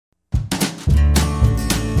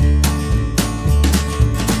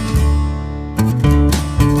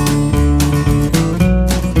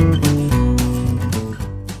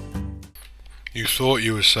thought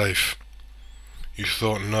you were safe. You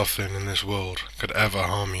thought nothing in this world could ever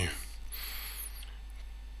harm you.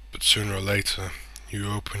 But sooner or later, you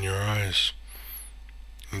open your eyes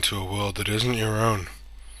into a world that isn't your own,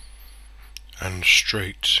 and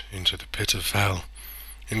straight into the pit of hell,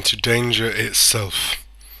 into danger itself.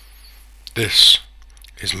 This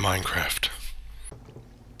is Minecraft.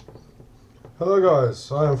 Hello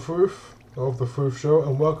guys, I am Froof of The Froof Show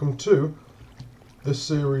and welcome to this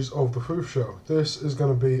series of The Froof Show. This is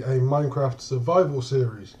going to be a Minecraft survival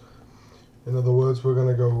series. In other words, we're going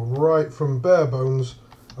to go right from bare bones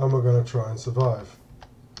and we're going to try and survive.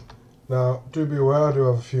 Now, do be aware I do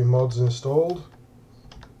have a few mods installed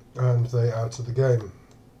and they add to the game.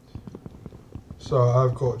 So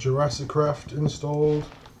I've got Jurassic Craft installed,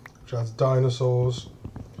 which adds dinosaurs.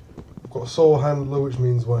 I've got Soul Handler, which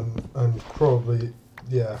means when I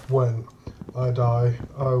die,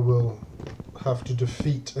 I will have to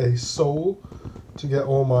defeat a soul to get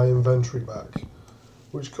all my inventory back,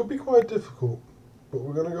 which could be quite difficult, but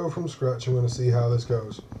we're going to go from scratch and we're going to see how this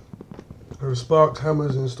goes. There are sparked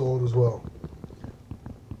hammers installed as well.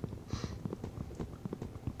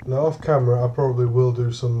 Now off camera I probably will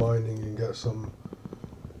do some mining and get some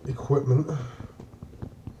equipment,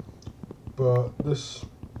 but this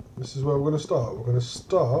is where we're going to start. We're going to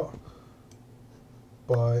start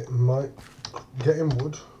by getting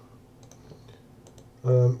wood,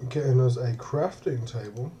 getting us a crafting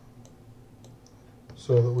table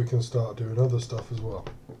so that we can start doing other stuff as well.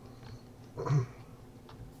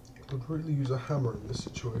 Would really use a hammer in this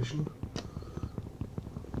situation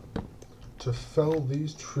to fell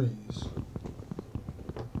these trees.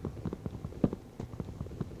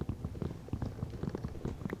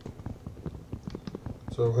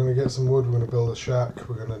 So we're going to get some wood, we're going to build a shack,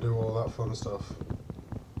 we're going to do all that fun stuff.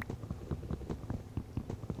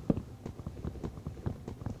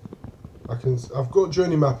 I've got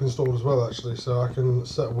journey map installed as well actually, so I can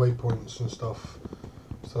set waypoints and stuff,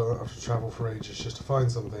 so I don't have to travel for ages just to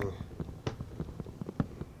find something.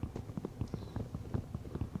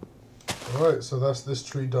 Alright, so that's this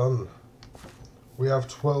tree done. We have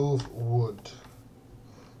 12 wood.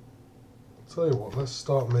 I'll tell you what, let's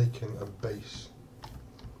start making a base.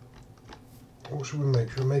 What should we make?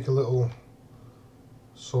 Should we make a little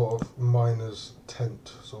sort of miner's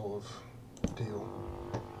tent sort of deal?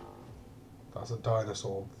 That's a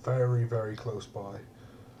dinosaur very, very close by.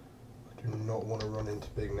 I do not want to run into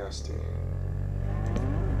Big Nasty.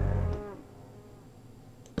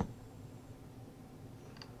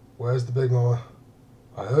 Where's the big mama?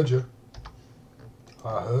 I heard you.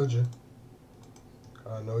 I heard you.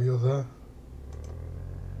 I know you're there.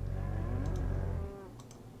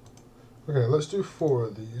 Okay, let's do 4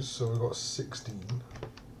 of these, so we've got 16.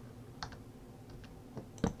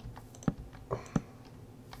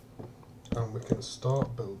 And we can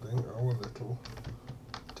start building our little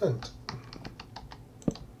tent.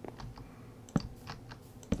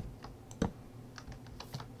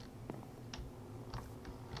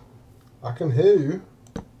 I can hear you.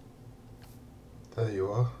 There you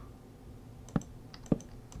are.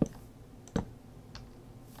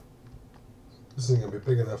 This isn't going to be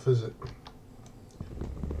big enough, is it?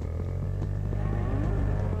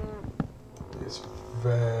 It's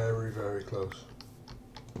very, very close.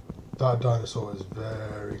 That dinosaur is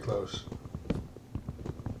very close.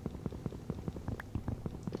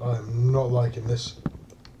 I am not liking this.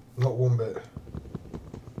 Not one bit.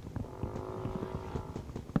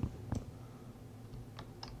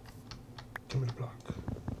 Give me the block.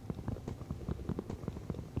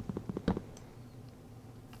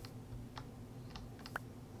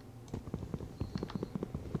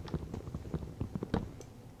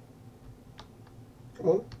 Come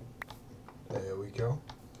on. There we go.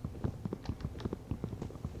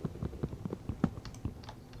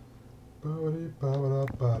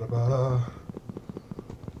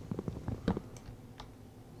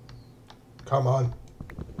 Come on.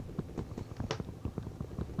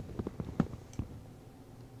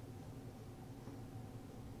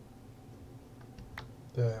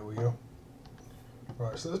 There we go.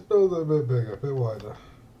 Right, so let's build it a bit bigger, a bit wider.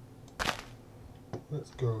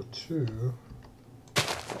 Let's go to...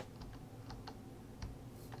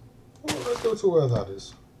 well, let's go to where that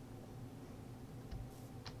is.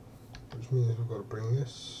 Which means we've got to bring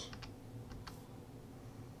this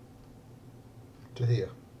to here.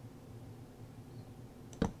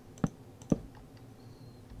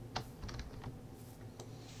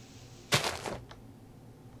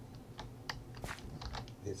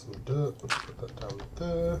 Need some dirt, let's put that down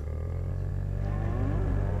there.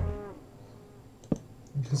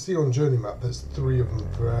 You can see on journey map there's 3 of them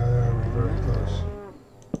very, very close.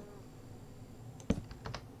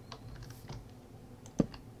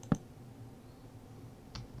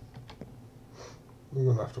 We're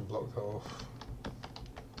gonna have to block that off.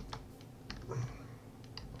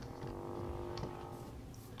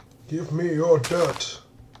 Give me your dirt.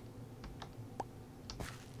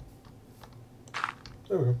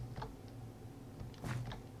 There we go.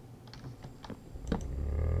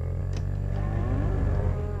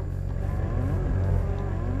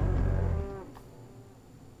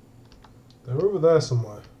 They're over there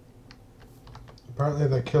somewhere. Apparently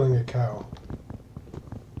they're killing a cow.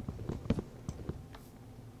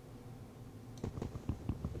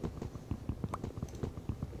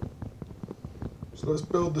 So let's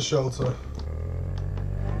build the shelter.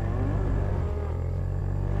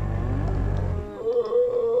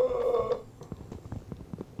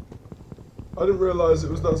 I didn't realise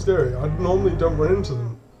it was that scary. I normally don't run into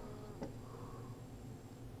them.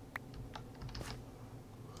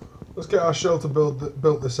 Let's get our shelter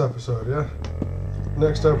built this episode, yeah?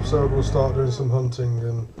 Next episode we'll start doing some hunting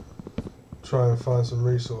and try and find some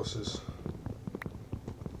resources.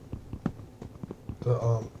 That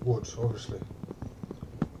aren't wood, obviously.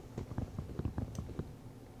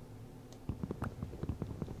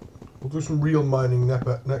 We'll do some real mining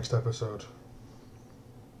next episode.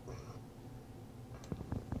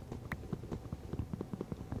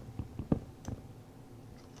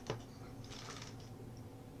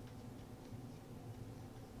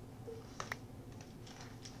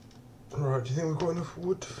 Right, do you think we've got enough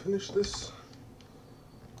wood to finish this?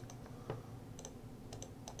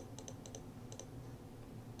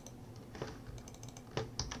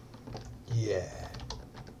 Yeah.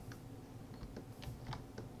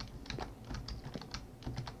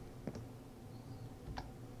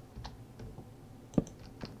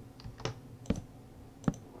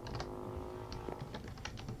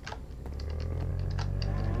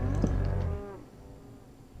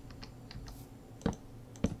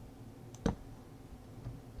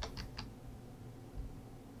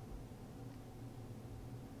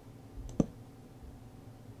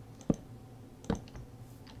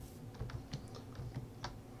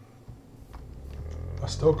 I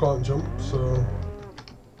still can't jump, so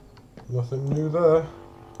nothing new there.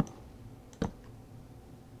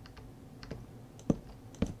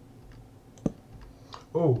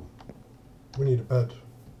 Oh, we need a bed.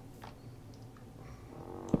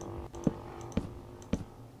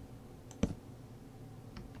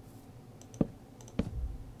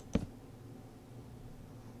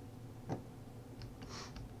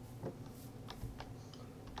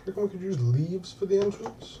 I reckon we could use leaves for the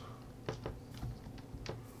entrance.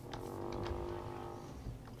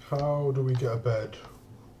 How do we get a bed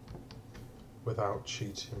without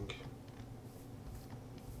cheating?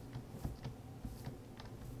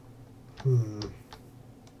 I'm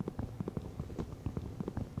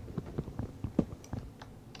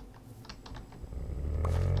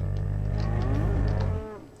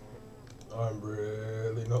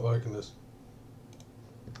really not liking this.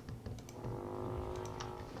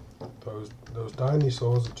 Those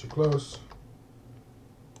dinosaurs are too close.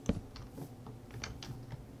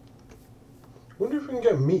 Wonder if we can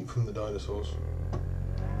get meat from the dinosaurs. So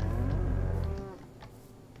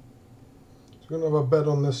we're gonna have our bed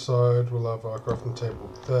on this side. We'll have our crafting table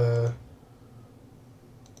there.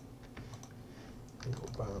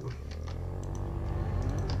 Bam.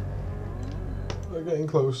 They're getting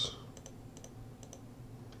close.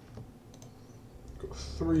 Got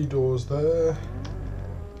 3 doors there.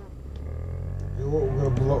 You know what? We're gonna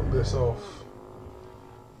block this off.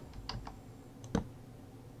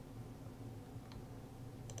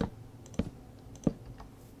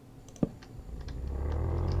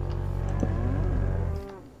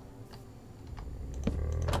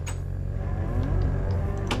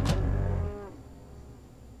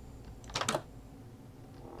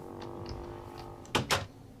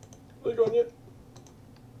 On yet.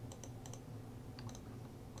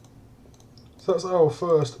 So that's our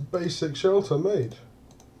first basic shelter made.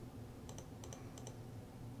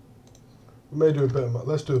 We may do a bit of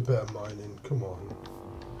let's do a bit of mining. Come on.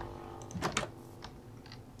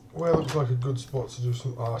 Where looks like a good spot to do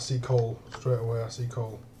some. I see coal straight away. I see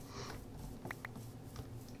coal.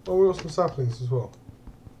 Oh, we got some saplings as well.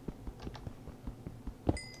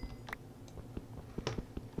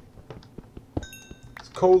 It's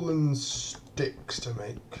coal and sticks to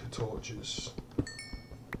make torches.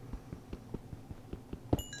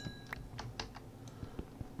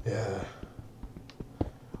 Yeah.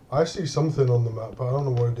 I see something on the map, but I don't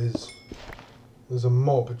know what it is. There's a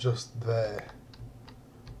mob just there.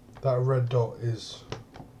 That red dot is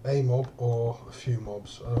a mob or a few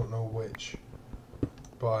mobs. I don't know which.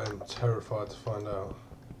 But I'm terrified to find out.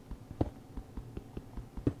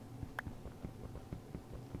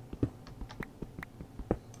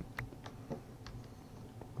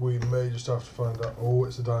 we may just have to find out. Oh,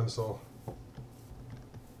 it's a dinosaur.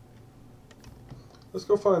 Let's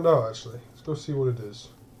go find out, actually. Let's go see what it is.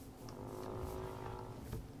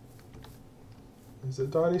 Is it a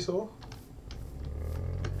dinosaur?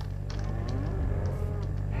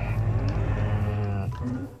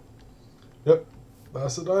 Yep,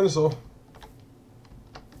 that's a dinosaur.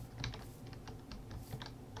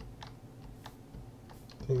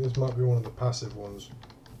 I think this might be one of the passive ones.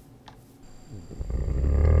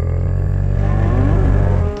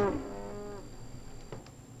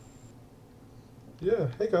 Yeah,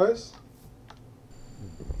 hey guys.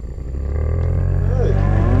 Hey.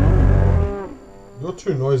 You're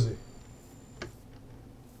too noisy.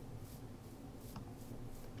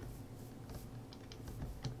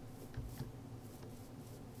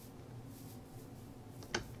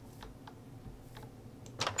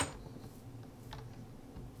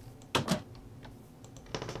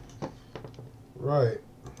 Right.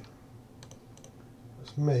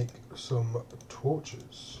 Let's make some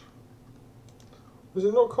torches. Is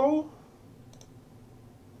it not coal?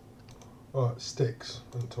 Oh, it's sticks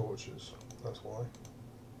and torches. That's why.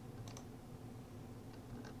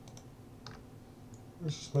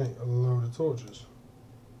 Let's just make a load of torches.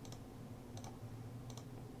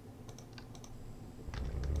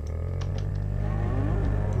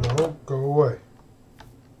 No, go away.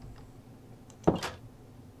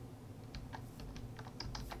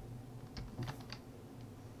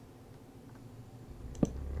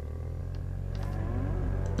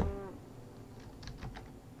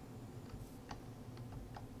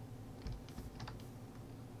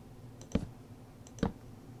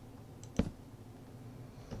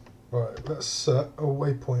 Right, let's set a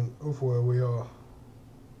waypoint of where we are.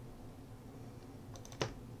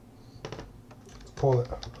 Let's call it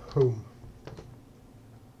home.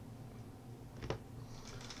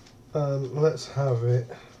 And let's have it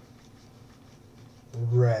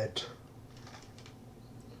red.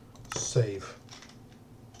 Save.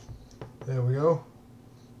 There we go.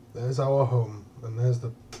 There's our home. And there's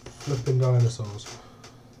the flipping dinosaurs.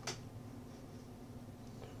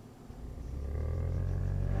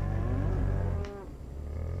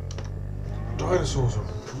 Dinosaurs are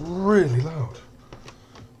really loud.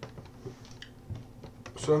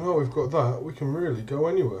 So now we've got that, we can really go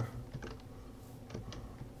anywhere.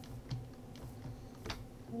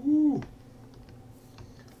 Ooh.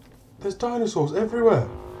 There's dinosaurs everywhere.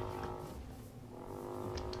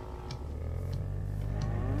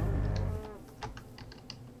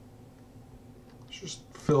 Let's just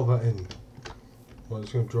fill that in. Well,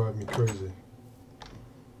 it's going to drive me crazy.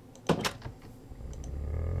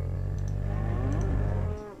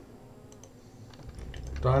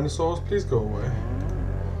 Dinosaurs, please go away.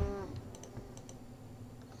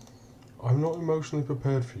 I'm not emotionally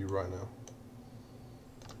prepared for you right now.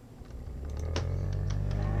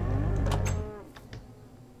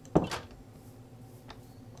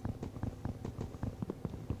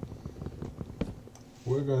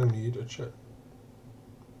 We're going to need a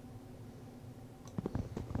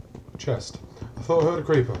chest. I thought I heard a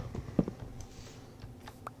creeper.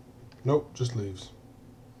 Nope, just leaves.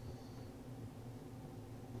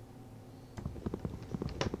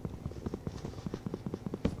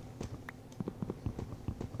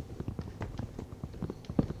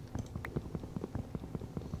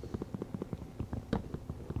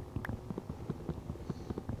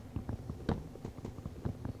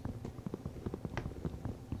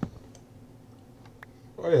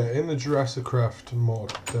 Oh yeah, in the Jurassic Craft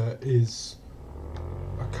mod there is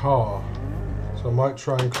a car, so I might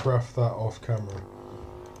try and craft that off camera.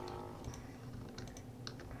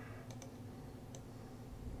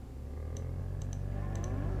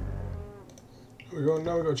 There we go,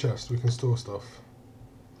 now we've got a chest, we can store stuff.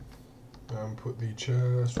 And put the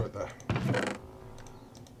chest right there.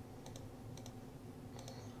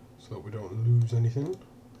 So that we don't lose anything.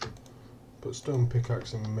 Put stone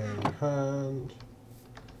pickaxe in main hand.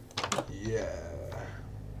 Yeah.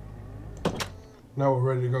 Now we're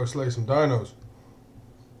ready to go slay some dinos.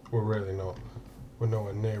 We're really not. We're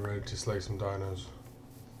nowhere near ready to slay some dinos.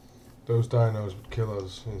 Those dinos would kill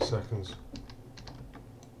us in seconds.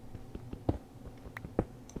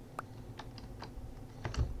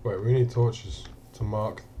 Wait, we need torches to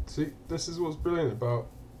mark. See, this is what's brilliant about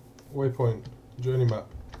waypoint journey map.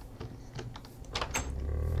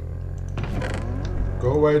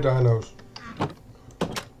 Go away, dinos.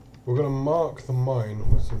 We're going to mark the mine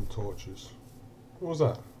with some torches. What was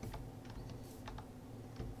that?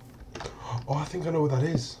 Oh, I think I know what that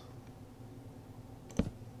is.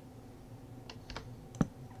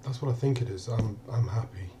 That's what I think it is. I'm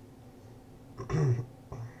happy.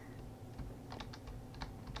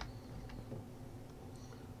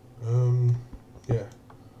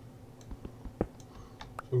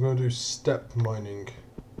 going to do step mining,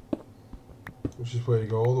 which is where you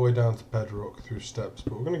go all the way down to bedrock through steps.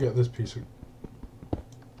 But we're going to get this piece of...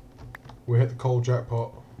 We hit the coal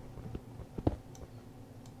jackpot.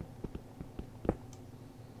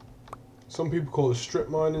 Some people call it strip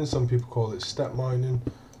mining, some people call it step mining.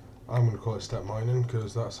 I'm going to call it step mining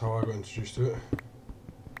because that's how I got introduced to it.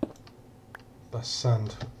 That's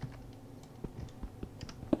sand.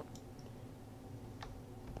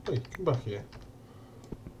 Hey, come back here.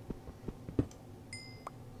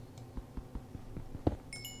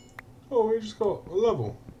 Oh, we just got a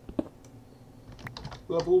level.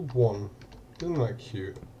 Level 1. Isn't that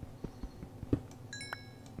cute?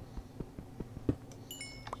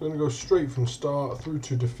 So we're going to go straight from start through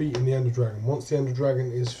to defeating the Ender Dragon. Once the Ender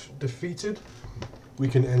Dragon is defeated, we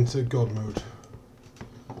can enter God mode.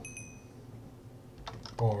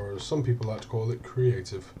 Or as some people like to call it,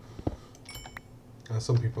 creative. And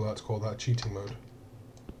some people like to call that cheating mode.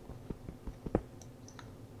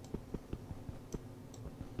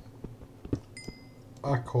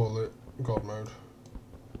 I call it God mode.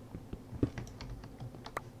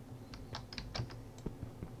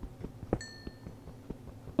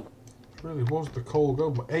 Really was the coal go,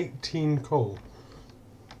 but 18 coal.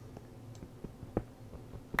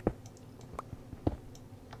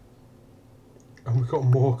 And we got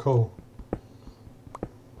more coal.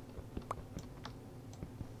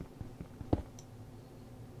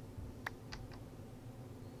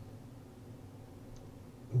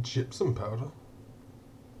 Gypsum powder.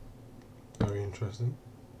 Very interesting.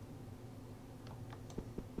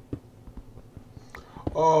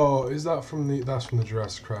 Oh, is that from the... That's from the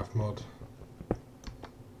Jurassic Craft mod.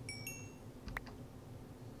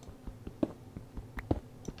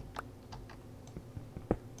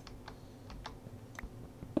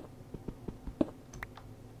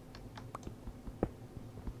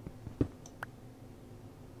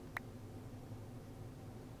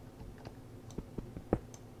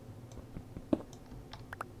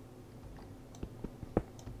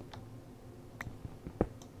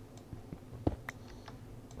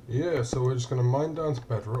 Yeah, so we're just going to mine down to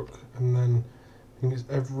bedrock, and then I think it's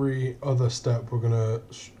every other step we're going to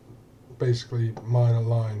basically mine a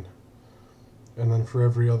line, and then for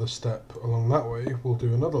every other step along that way we'll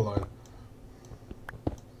do another line.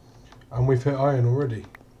 And we've hit iron already.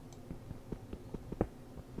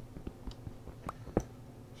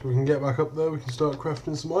 So we can get back up there, we can start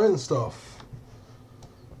crafting some iron stuff.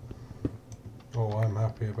 Oh, I'm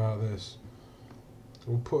happy about this.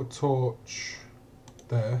 We'll put a torch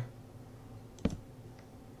there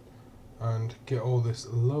and get all this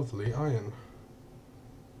lovely iron.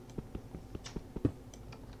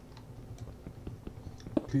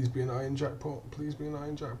 Please be an iron jackpot, please be an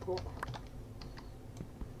iron jackpot.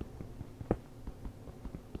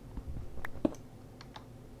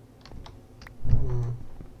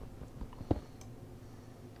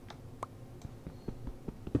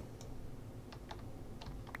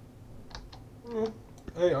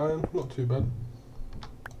 Hey, iron, not too bad.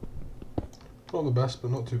 Not the best,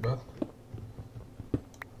 but not too bad.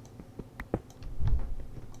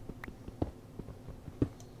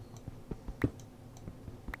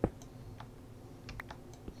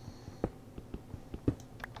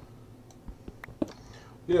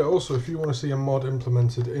 Yeah, also if you want to see a mod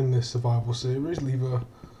implemented in this survival series, leave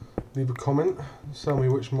a comment. Tell me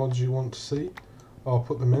which mods you want to see. I'll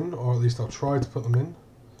put them in, or at least I'll try to put them in.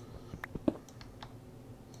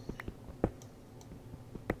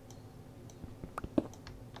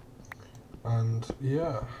 And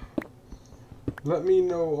yeah, let me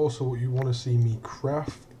know also what you want to see me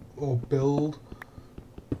craft or build,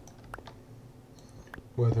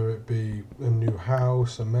 whether it be a new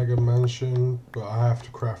house, a mega mansion, but I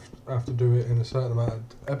have to do it in a certain amount of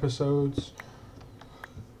episodes.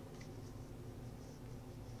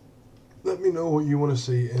 Let me know what you want to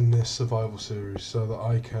see in this survival series so that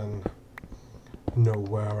I can know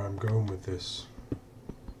where I'm going with this.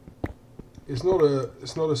 It's not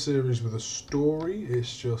a series with a story,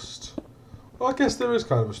 it's just... Well, I guess there is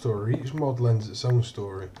kind of a story. Each mod lends its own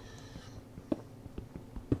story. So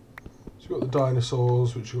you've got the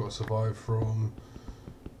dinosaurs, which you've got to survive from.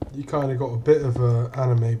 You kind of got a bit of a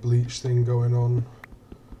anime Bleach thing going on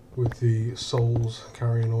with the souls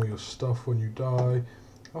carrying all your stuff when you die.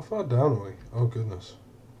 How far down are we? Oh goodness.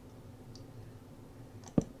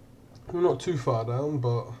 We're not too far down,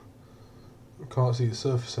 but I can't see the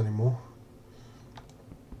surface anymore.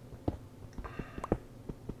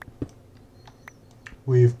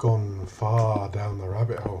 We've gone far down the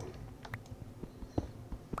rabbit hole.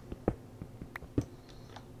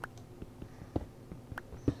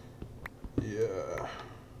 Yeah.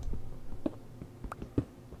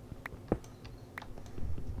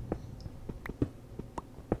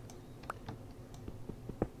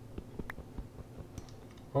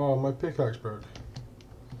 Oh, my pickaxe broke.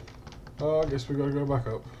 I guess we gotta go back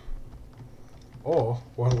up. Or,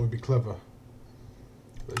 why don't we be clever?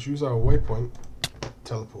 Let's use our waypoint.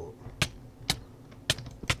 Teleport.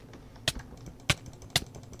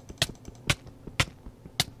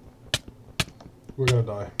 We're gonna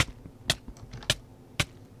die.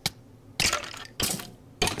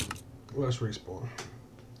 Let's respawn.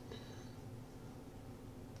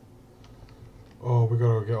 Oh, we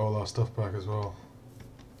gotta get all our stuff back as well.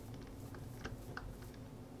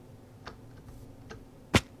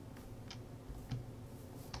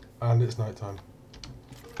 And it's night time.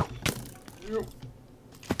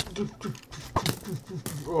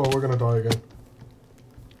 Oh, we're gonna die again.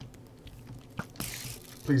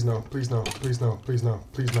 Please no, please no, please no, please no,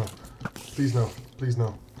 please no, please no, please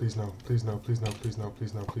no, please no, please no, please no, please no,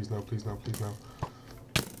 please no, please no, please no, please no.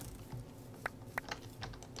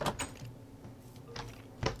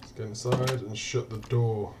 Let's get inside and shut the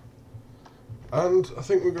door. And I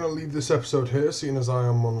think we're going to leave this episode here, seeing as I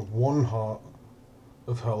am on 1 heart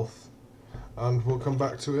of health. And we'll come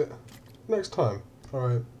back to it next time.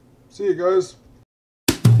 Alright, see you guys.